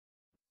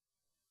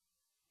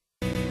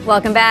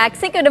Welcome back.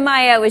 Cinco de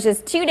Mayo is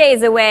just 2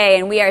 days away,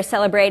 and we are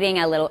celebrating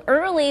a little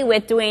early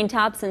with Dwayne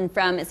Thompson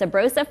from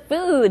Sabrosa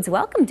Foods.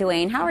 Welcome,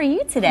 Dwayne. How are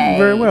you today?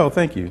 Very well,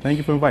 thank you. Thank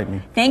you for inviting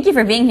me. Thank you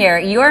for being here.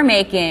 You are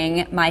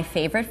making my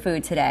favorite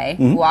food today,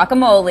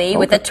 guacamole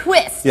with a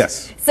twist.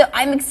 Yes. So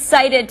I'm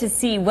excited to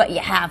see what you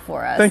have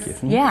for us. Thank you.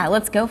 Yeah,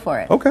 let's go for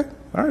it. Okay.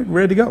 All right,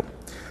 ready to go.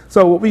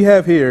 So what we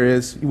have here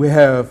is we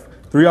have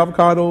 3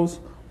 avocados,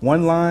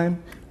 1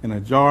 lime, and a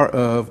jar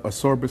of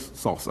sorbus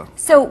salsa.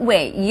 So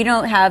wait, you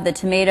don't have the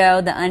tomato,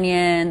 the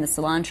onion, the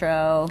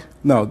cilantro?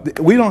 No,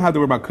 we don't have to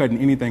worry about cutting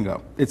anything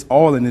up. It's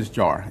all in this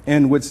jar.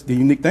 And what's the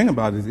unique thing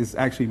about it is it's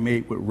actually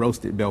made with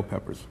roasted bell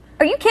peppers.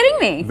 Are you kidding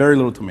me? Very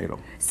little tomato.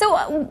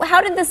 So how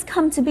did this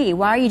come to be?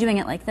 Why are you doing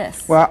it like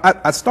this? Well,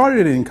 I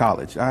started it in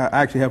college. I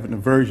actually have an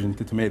aversion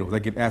to tomatoes. I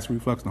get acid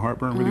reflux and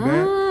heartburn really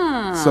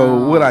bad.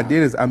 So what I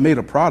did is I made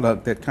a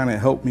product that kind of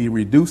helped me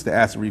reduce the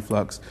acid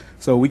reflux.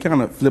 So we kind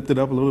of flipped it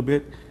up a little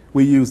bit.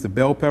 We used the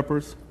bell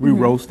peppers, we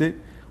roast it,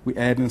 we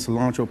add in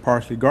cilantro,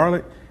 parsley,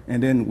 garlic,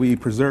 and then we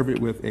preserve it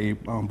with a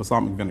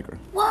balsamic vinegar.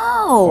 Whoa!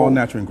 All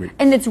natural ingredients.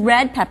 And it's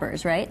red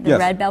peppers, right? The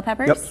red bell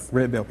peppers? Yep,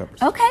 red bell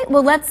peppers. Okay,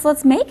 well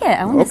let's make it.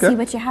 I want to see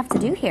what you have to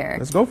do here.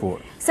 Let's go for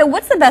it. So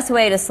what's the best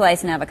way to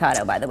slice an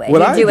avocado, by the way? What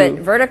Do you do it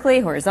vertically,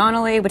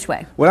 horizontally, which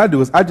way? What I do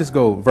is I just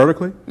go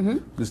vertically,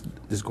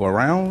 just go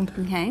around,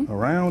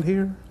 around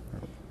here,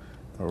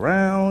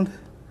 around,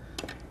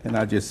 and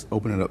I just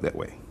open it up that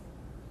way.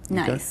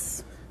 Nice.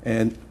 Okay?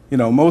 And, you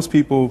know, most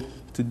people,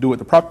 to do it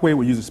the proper way,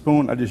 will use a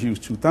spoon. I just use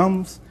 2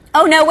 thumbs.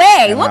 Oh, no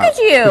way. Look at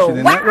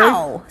you.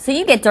 Wow. So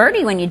you get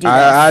dirty when you do this.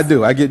 I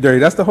do. I get dirty.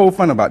 That's the whole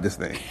fun about this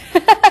thing.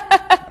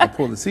 I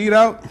pull the seed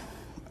out.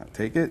 I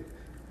take it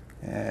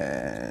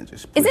and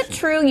just push Is it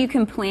true you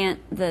can plant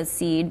the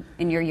seed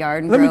in your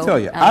yard and Let grow me tell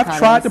you, avocados? I've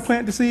tried to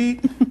plant the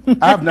seed.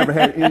 I've never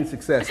had any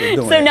success at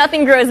doing it. So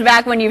nothing grows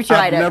back when you've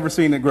tried it? I've never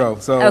seen it grow.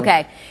 So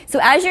Okay.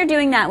 So as you're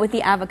doing that with the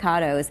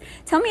avocados,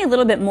 tell me a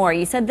little bit more.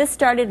 You said this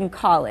started in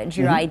college,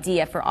 your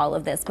idea for all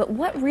of this, but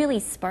what really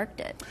sparked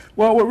it?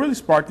 Well, what really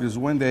sparked it is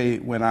one day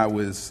when I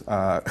was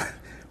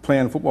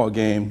playing a football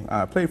game.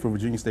 I played for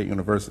Virginia State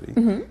University,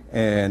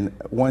 and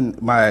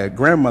my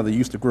grandmother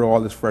used to grow all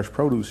this fresh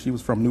produce. She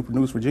was from Newport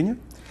News, Virginia.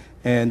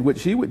 And what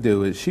she would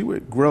do is she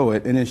would grow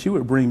it, and then she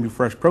would bring me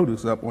fresh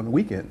produce up on the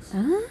weekends.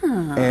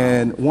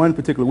 And one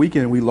particular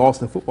weekend, we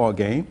lost a football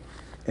game,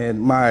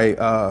 and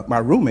my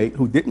roommate,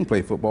 who didn't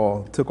play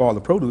football, took all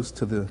the produce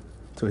to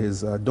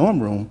his dorm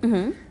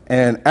room.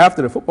 And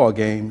after the football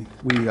game,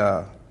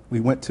 we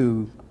went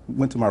to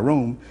my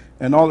room,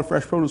 and all the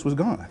fresh produce was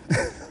gone.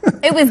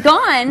 It was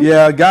gone?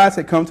 Yeah, guys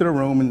had come to the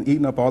room and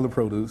eaten up all the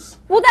produce.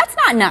 Well, that's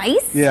not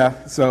nice.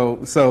 Yeah.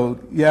 So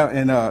yeah,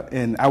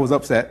 and I was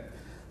upset.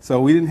 So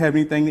we didn't have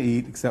anything to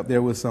eat except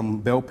there was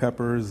some bell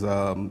peppers,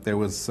 there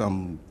was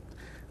some,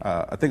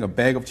 I think a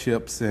bag of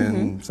chips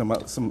and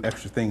some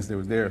extra things that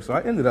was there. So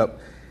I ended up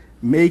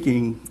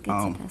making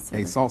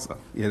a salsa.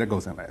 Yeah, that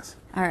goes in last.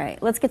 All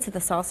right, let's get to the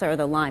salsa or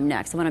the lime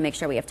next. I want to make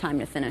sure we have time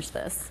to finish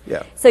this.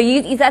 Yeah. So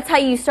that's how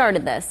you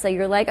started this. So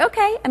you're like,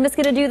 okay, I'm just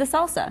going to do the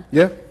salsa.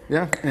 Yeah,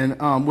 yeah. And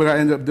what I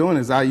ended up doing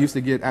is I used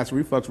to get acid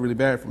reflux really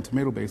bad from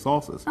tomato-based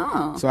salsas.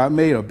 Oh. So I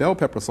made a bell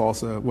pepper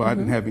salsa. Well, I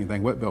didn't have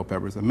anything with bell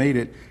peppers. I made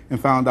it and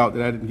found out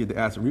that I didn't get the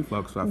acid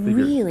reflux. So I figured.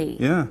 Really?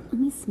 Yeah. Let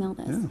me smell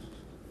this. Yeah.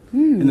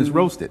 And it's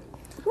roasted.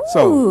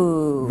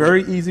 So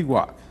very easy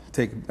guac.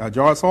 Take a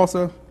jar of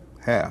salsa,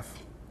 half.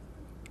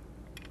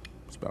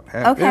 About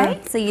half Okay,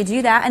 there. so you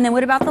do that, and then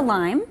what about the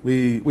lime?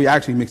 We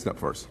actually mixed it up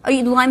first. Oh,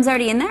 the lime's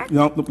already in there?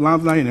 No, the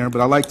lime's not in there,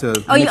 but I like to.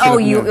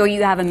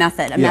 You have a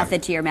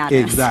method to your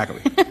madness. Exactly.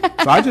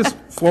 So I just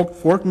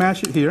fork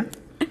mash it here.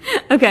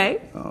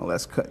 Okay.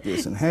 Let's cut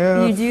this in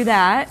half. You do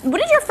that. What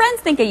did your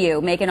friends think of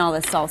you making all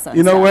this salsa?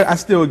 You know what? I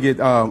still get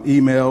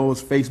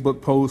emails,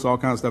 Facebook posts, all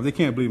kinds of stuff. They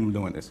can't believe I'm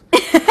doing this.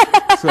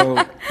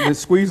 So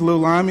just squeeze a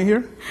little lime in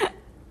here,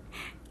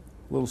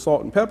 a little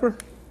salt and pepper.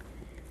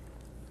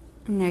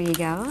 And there you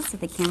go, so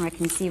the camera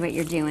can see what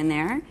you're doing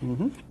there.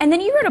 And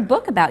then you wrote a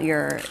book about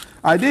your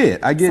I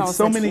did. I get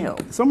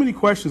salsa so many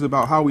questions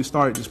about how we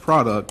started this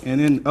product, and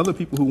then other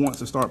people who want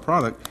to start a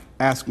product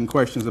asking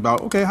questions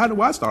about, okay, how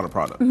do I start a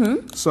product?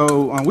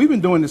 So we've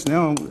been doing this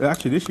now,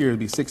 actually this year it'll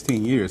be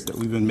 16 years that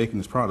we've been making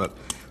this product.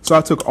 So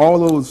I took all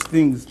those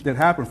things that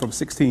happened from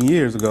 16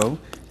 years ago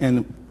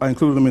and I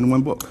included them in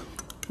one book.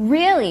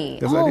 Really?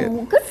 Yes, I did.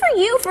 Well, good for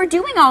you for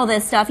doing all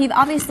this stuff. You've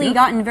obviously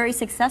gotten very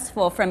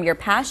successful from your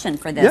passion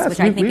for this, which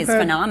I think is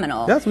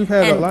phenomenal. Yes, we've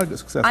had a lot of good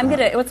success.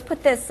 Let's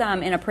put this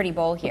in a pretty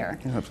bowl here.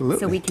 Yeah, absolutely.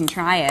 So we can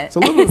try it. So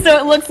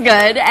it looks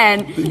good.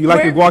 And you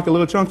like your guac a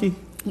little chunky?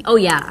 Oh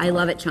yeah, I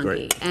love it chunky.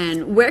 Great.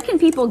 And where can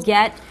people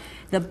get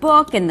the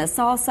book and the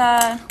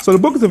salsa? So the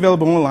book is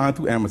available online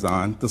through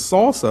Amazon. The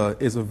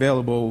salsa is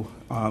available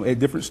at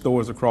different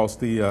stores across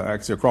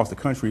the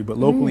country, but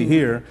locally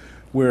here,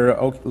 we're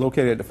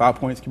located at the Five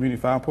Points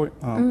Community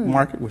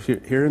Market, which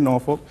is here in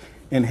Norfolk.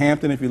 In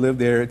Hampton, if you live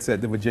there, it's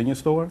at the Virginia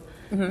store.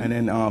 And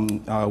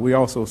then we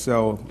also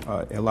sell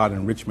a lot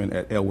in Richmond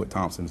at Elwood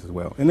Thompson's as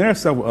well. And there are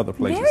several other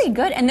places. Very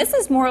good. And this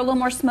is a little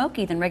more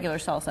smoky than regular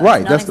salsa.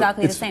 Right. It's not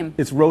exactly the same.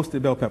 It's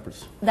roasted bell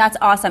peppers. That's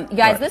awesome. You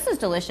guys, Right. this is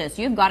delicious.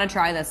 You've got to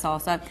try this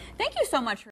salsa. Thank you so much for